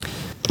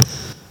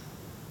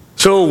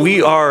So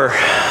we are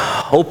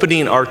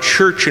opening our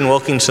church and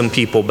welcoming some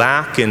people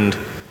back, and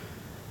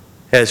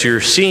as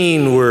you're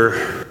seeing,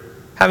 we're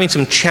having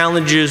some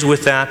challenges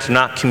with that,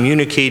 not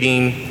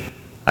communicating.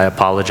 I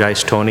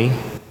apologize, Tony.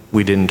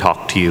 We didn't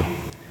talk to you.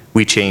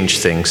 We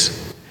changed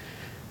things.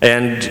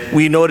 And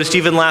we noticed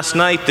even last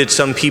night that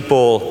some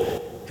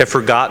people have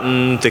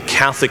forgotten the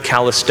Catholic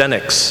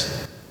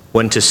calisthenics,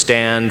 when to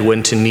stand,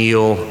 when to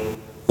kneel,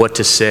 what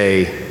to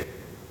say.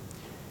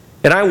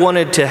 And I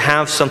wanted to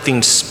have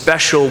something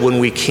special when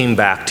we came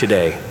back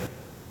today.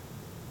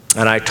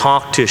 And I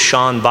talked to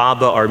Sean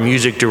Baba, our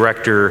music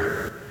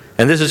director,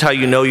 and this is how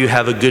you know you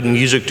have a good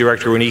music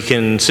director, when he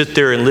can sit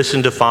there and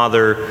listen to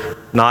Father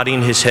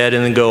nodding his head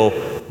and then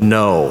go,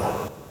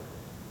 no.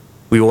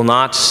 We will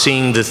not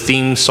sing the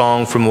theme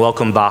song from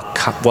Welcome Back,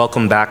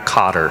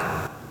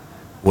 Kotter.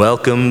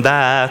 Welcome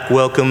back,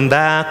 welcome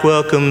back,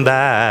 welcome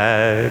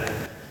back.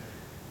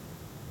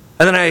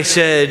 And then I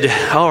said,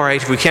 all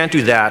right, if we can't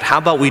do that, how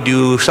about we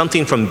do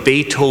something from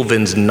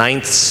Beethoven's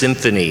Ninth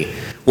Symphony,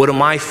 one of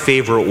my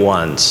favorite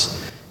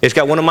ones. It's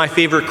got one of my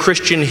favorite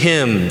Christian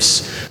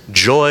hymns,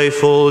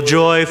 Joyful,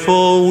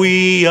 joyful,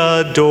 we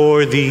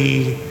adore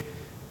thee.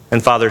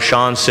 And Father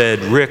Sean said,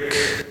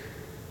 Rick,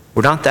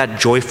 we're not that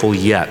joyful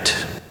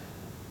yet.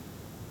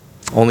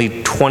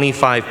 Only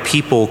 25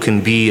 people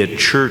can be at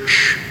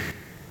church,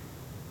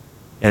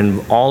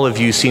 and all of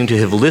you seem to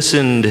have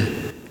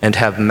listened and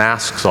have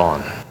masks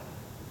on.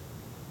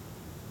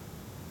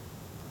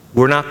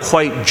 We're not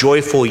quite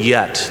joyful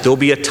yet. There'll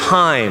be a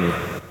time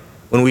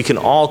when we can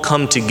all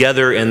come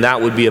together, and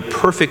that would be a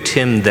perfect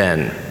hymn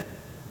then.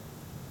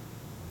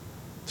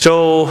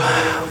 So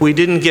we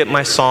didn't get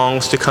my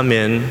songs to come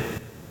in.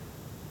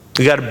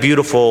 We got a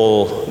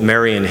beautiful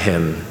Marian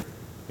hymn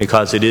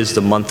because it is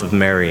the month of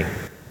Mary,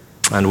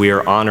 and we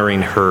are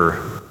honoring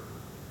her.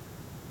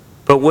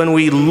 But when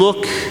we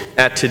look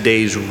at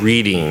today's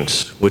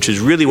readings, which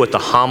is really what the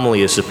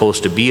homily is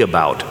supposed to be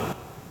about,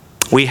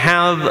 we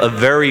have a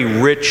very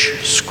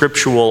rich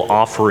scriptural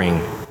offering.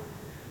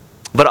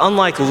 But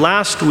unlike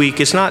last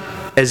week, it's not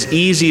as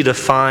easy to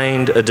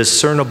find a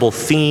discernible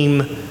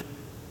theme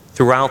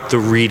throughout the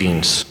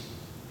readings.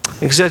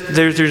 Except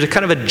there's a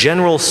kind of a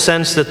general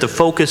sense that the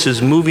focus is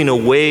moving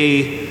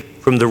away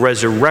from the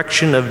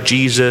resurrection of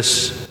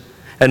Jesus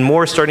and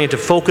more starting to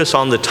focus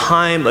on the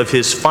time of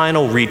his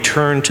final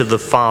return to the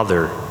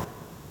Father,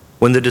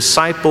 when the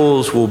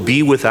disciples will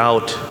be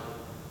without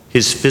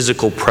his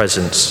physical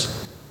presence.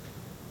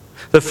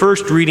 The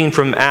first reading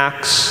from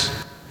Acts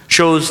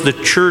shows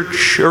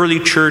the early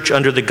church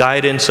under the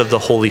guidance of the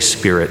Holy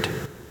Spirit,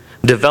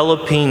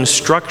 developing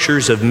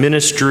structures of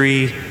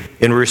ministry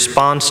in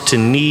response to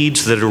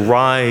needs that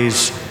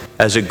arise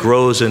as it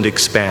grows and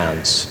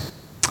expands.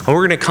 And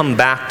we're going to come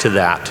back to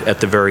that at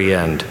the very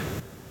end.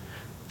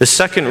 The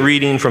second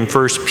reading from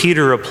 1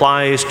 Peter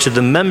applies to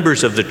the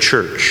members of the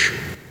church,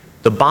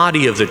 the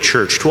body of the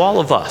church, to all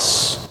of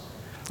us.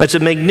 It's a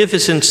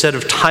magnificent set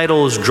of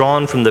titles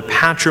drawn from the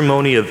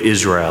patrimony of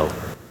Israel.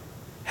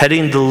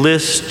 Heading the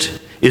list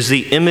is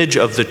the image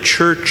of the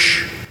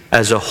church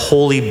as a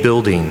holy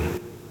building,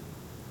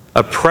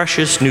 a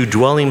precious new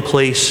dwelling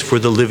place for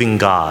the living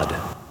God.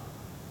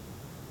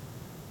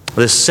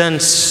 The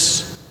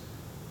sense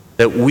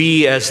that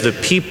we as the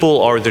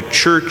people are the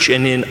church,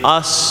 and in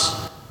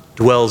us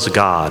dwells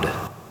God.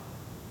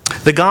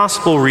 The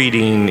gospel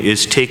reading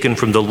is taken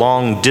from the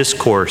long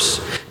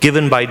discourse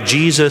given by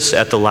Jesus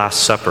at the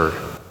Last Supper.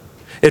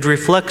 It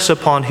reflects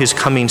upon his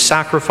coming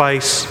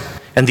sacrifice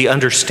and the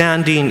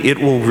understanding it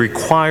will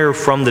require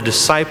from the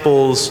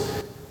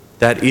disciples,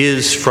 that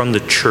is, from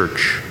the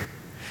church.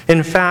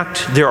 In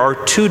fact, there are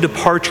two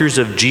departures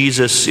of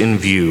Jesus in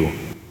view.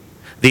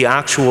 The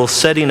actual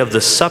setting of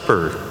the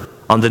supper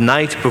on the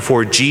night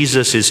before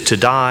Jesus is to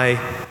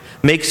die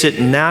makes it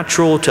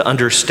natural to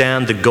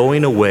understand the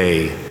going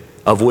away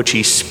of which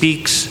he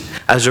speaks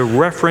as a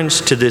reference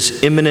to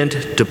this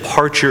imminent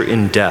departure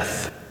in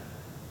death.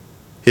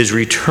 His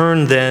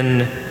return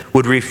then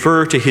would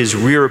refer to his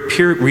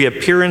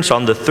reappearance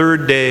on the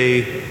third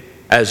day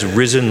as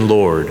risen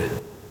Lord.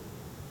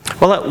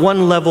 Well, at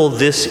one level,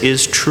 this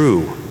is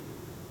true.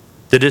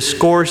 The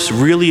discourse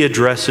really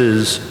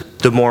addresses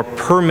the more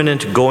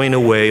permanent going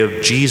away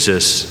of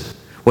Jesus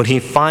when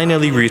he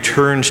finally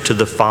returns to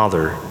the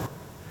Father,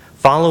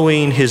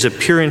 following his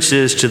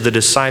appearances to the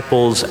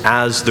disciples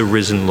as the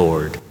risen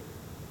Lord.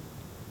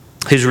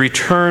 His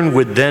return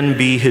would then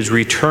be his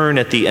return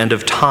at the end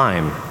of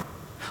time,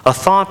 a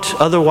thought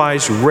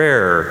otherwise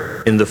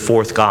rare in the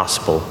fourth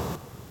gospel.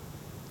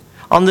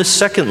 On the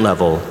second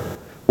level,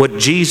 what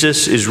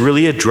Jesus is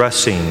really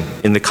addressing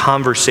in the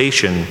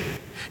conversation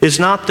is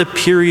not the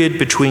period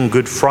between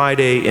Good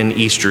Friday and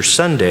Easter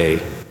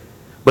Sunday,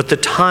 but the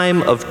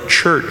time of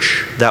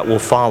church that will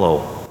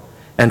follow,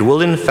 and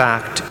will in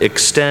fact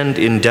extend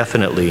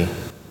indefinitely.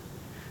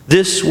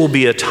 This will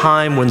be a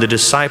time when the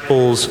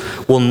disciples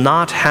will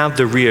not have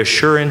the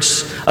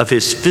reassurance of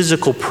his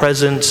physical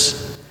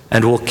presence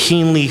and will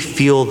keenly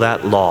feel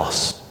that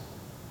loss.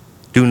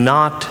 Do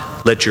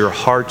not let your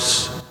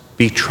hearts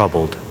be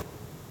troubled.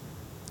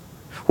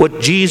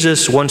 What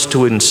Jesus wants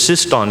to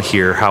insist on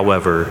here,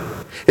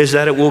 however, is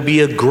that it will be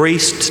a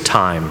graced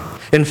time,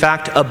 in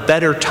fact, a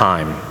better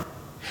time.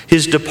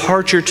 His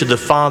departure to the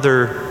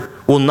Father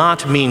will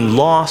not mean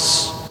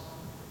loss,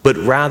 but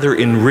rather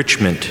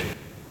enrichment.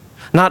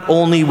 Not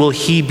only will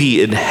he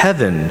be in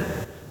heaven,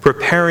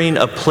 preparing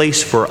a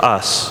place for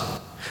us,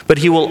 but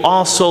he will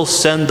also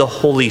send the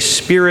Holy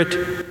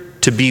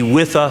Spirit to be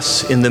with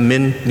us in the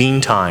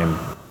meantime.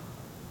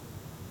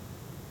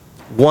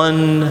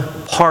 One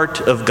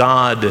part of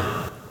God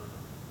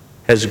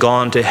has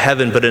gone to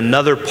heaven, but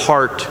another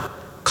part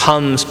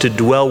comes to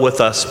dwell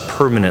with us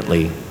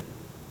permanently.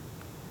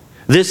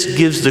 This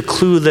gives the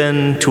clue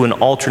then to an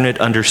alternate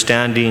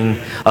understanding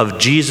of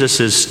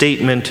Jesus'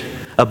 statement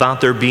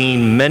about there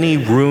being many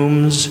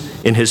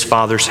rooms in his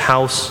Father's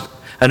house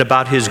and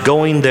about his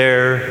going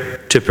there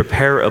to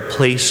prepare a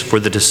place for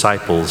the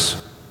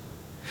disciples.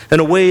 In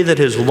a way that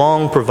has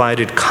long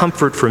provided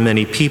comfort for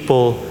many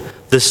people,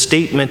 the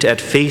statement at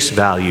face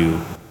value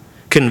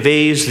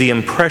conveys the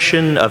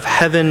impression of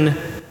heaven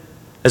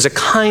as a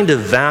kind of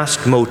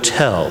vast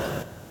motel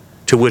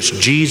to which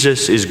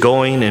Jesus is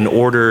going in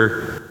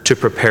order to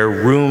prepare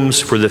rooms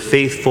for the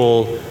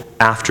faithful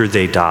after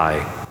they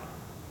die.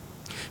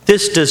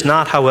 This does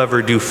not,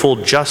 however, do full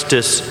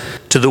justice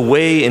to the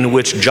way in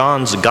which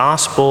John's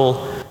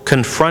Gospel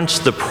confronts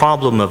the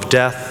problem of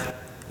death,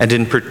 and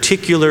in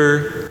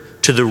particular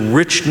to the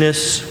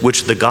richness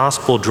which the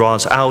Gospel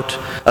draws out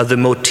of the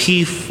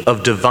motif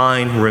of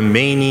divine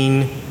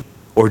remaining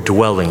or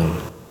dwelling.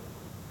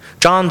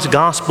 John's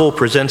Gospel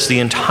presents the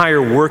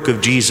entire work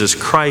of Jesus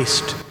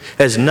Christ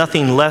as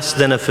nothing less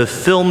than a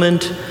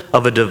fulfillment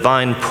of a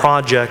divine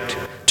project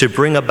to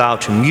bring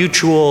about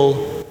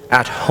mutual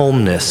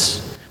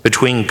at-homeness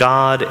between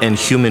God and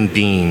human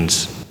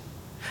beings.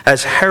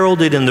 As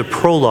heralded in the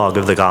prologue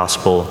of the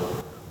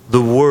Gospel,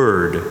 the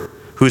Word,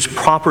 whose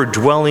proper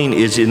dwelling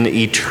is in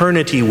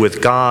eternity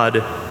with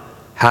God,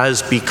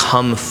 has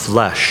become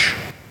flesh.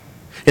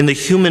 In the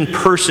human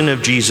person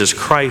of Jesus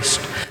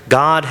Christ,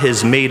 God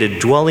has made a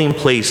dwelling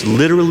place.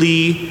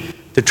 Literally,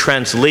 the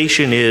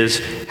translation is,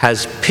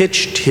 has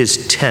pitched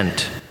his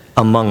tent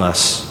among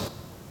us.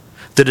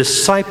 The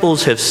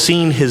disciples have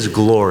seen his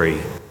glory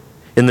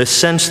in the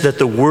sense that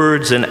the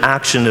words and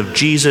action of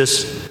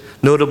Jesus,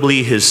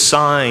 notably his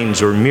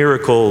signs or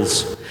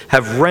miracles,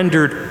 have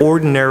rendered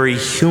ordinary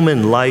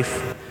human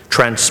life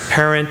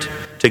transparent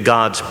to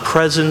God's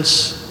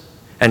presence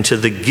and to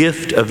the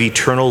gift of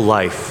eternal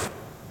life,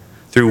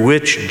 through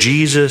which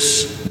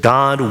Jesus,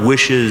 God,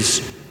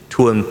 wishes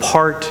to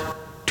impart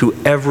to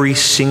every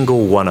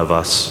single one of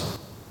us.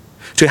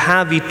 To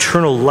have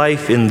eternal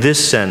life in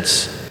this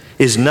sense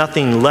is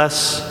nothing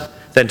less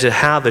than to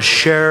have a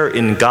share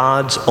in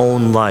God's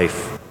own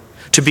life,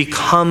 to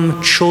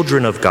become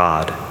children of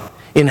God,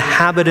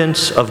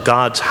 inhabitants of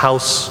God's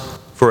house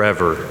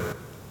forever.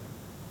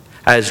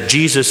 As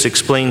Jesus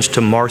explains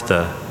to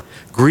Martha,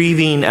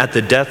 grieving at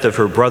the death of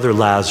her brother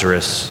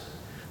Lazarus,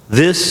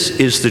 this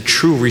is the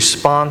true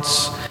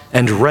response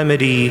and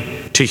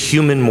remedy to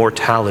human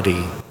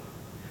mortality.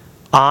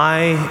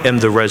 I am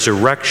the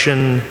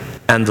resurrection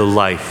and the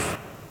life.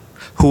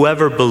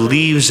 Whoever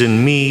believes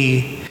in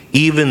me,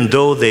 even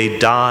though they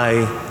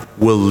die,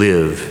 will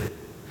live.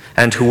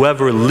 And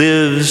whoever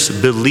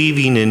lives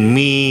believing in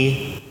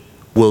me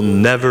will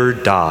never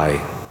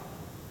die.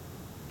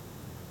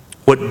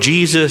 What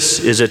Jesus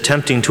is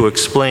attempting to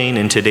explain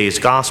in today's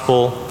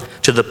gospel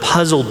to the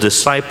puzzled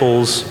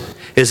disciples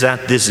is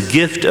that this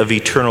gift of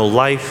eternal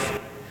life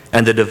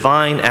and the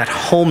divine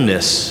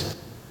at-homeness,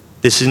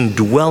 this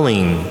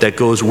indwelling that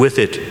goes with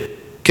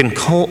it, can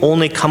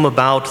only come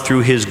about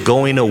through his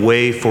going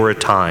away for a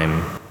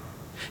time.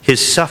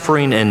 His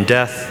suffering and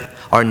death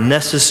are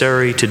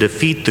necessary to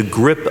defeat the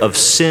grip of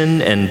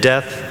sin and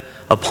death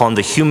upon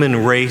the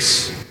human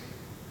race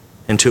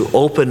and to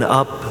open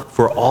up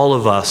for all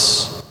of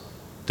us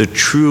the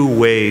true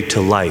way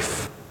to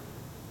life.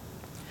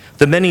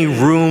 The many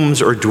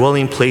rooms or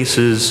dwelling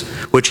places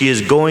which he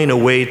is going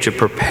away to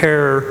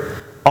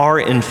prepare are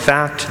in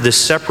fact the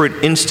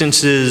separate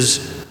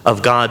instances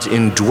of God's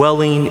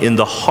indwelling in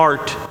the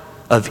heart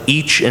of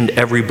each and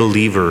every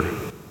believer.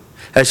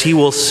 As he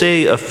will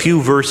say a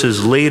few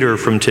verses later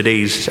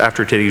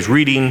after today's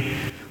reading,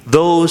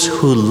 those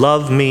who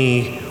love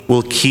me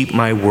will keep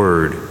my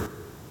word,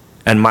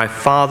 and my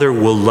Father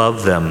will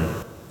love them,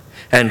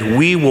 and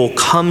we will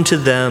come to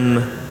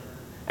them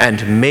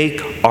and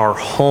make our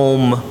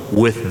home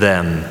with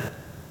them.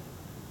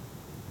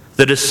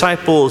 The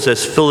disciples,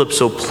 as Philip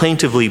so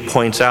plaintively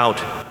points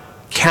out,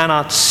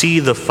 cannot see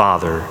the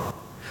Father,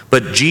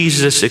 but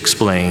Jesus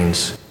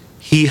explains,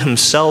 he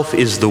himself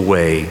is the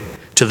way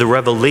to the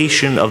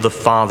revelation of the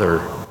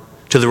Father,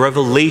 to the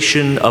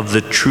revelation of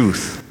the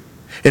truth,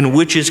 in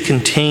which is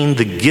contained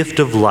the gift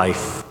of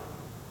life,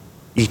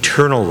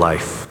 eternal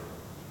life.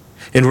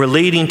 In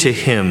relating to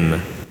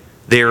him,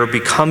 they are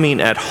becoming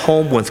at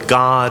home with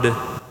God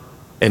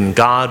and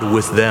God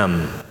with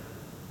them.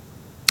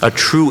 A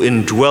true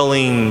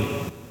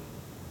indwelling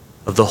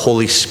of the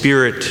Holy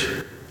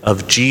Spirit,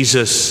 of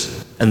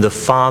Jesus and the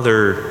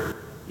Father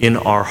in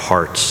our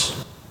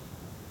hearts.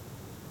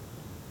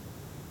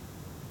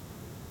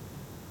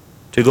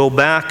 To go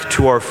back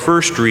to our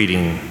first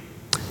reading,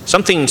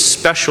 something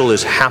special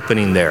is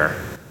happening there.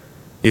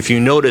 If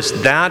you notice,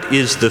 that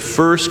is the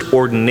first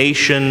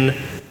ordination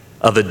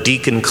of a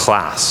deacon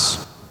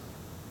class.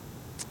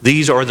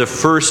 These are the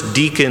first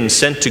deacons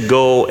sent to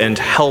go and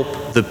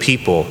help the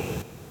people.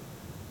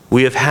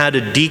 We have had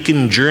a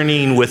deacon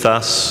journeying with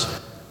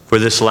us for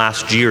this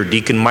last year,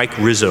 Deacon Mike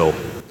Rizzo,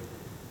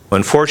 who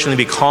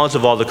unfortunately, because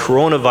of all the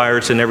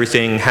coronavirus and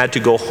everything, had to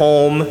go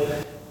home,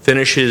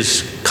 finish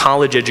his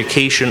college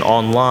education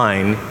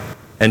online,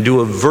 and do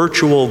a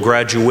virtual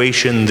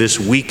graduation this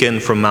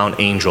weekend from Mount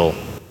Angel.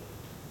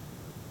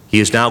 He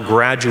is now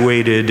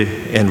graduated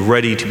and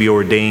ready to be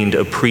ordained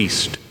a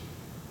priest.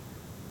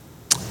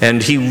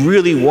 And he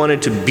really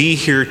wanted to be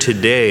here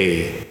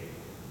today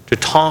to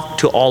talk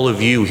to all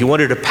of you. He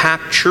wanted a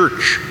packed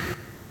church,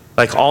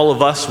 like all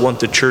of us want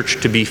the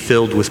church to be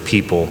filled with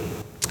people.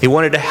 He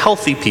wanted a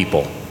healthy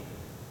people.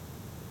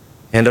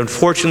 And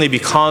unfortunately,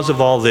 because of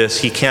all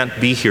this, he can't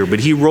be here. But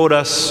he wrote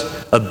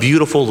us a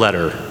beautiful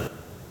letter.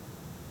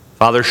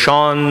 Father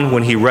Sean,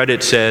 when he read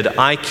it, said,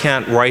 "I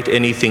can't write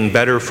anything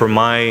better for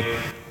my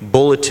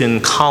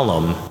bulletin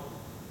column.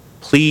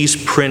 Please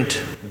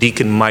print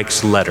Deacon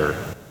Mike's letter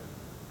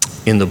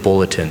in the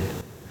bulletin."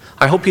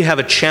 I hope you have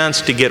a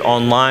chance to get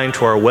online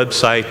to our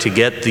website to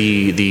get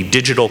the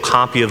digital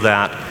copy of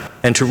that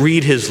and to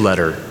read his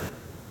letter.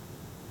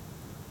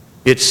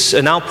 It's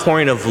an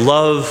outpouring of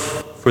love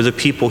for the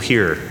people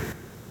here.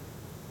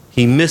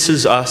 He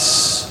misses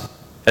us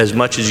as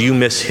much as you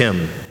miss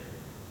him.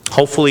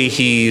 Hopefully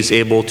he's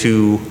able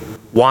to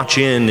watch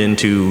in and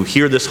to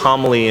hear this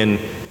homily, and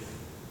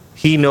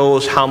he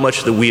knows how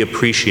much that we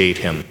appreciate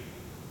him.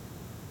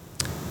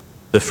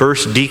 The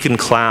first deacon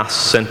class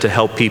sent to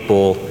help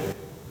people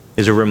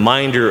is a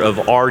reminder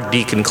of our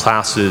deacon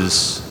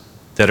classes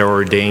that are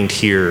ordained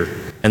here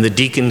and the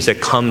deacons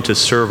that come to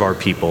serve our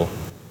people.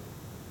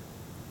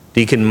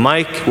 Deacon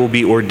Mike will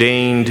be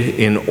ordained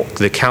in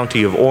the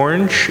county of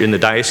Orange, in the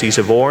Diocese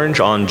of Orange,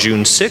 on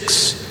June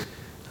 6th.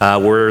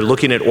 We're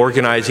looking at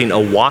organizing a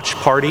watch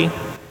party.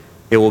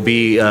 It will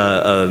be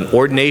an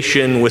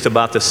ordination with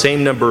about the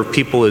same number of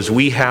people as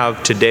we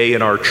have today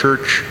in our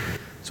church.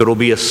 So it'll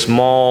be a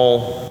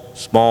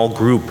small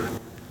group,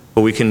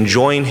 but we can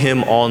join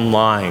him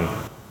online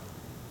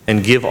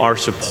and give our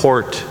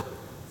support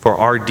for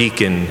our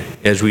deacon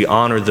as we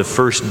honor the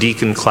first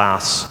deacon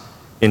class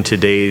in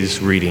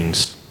today's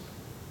readings.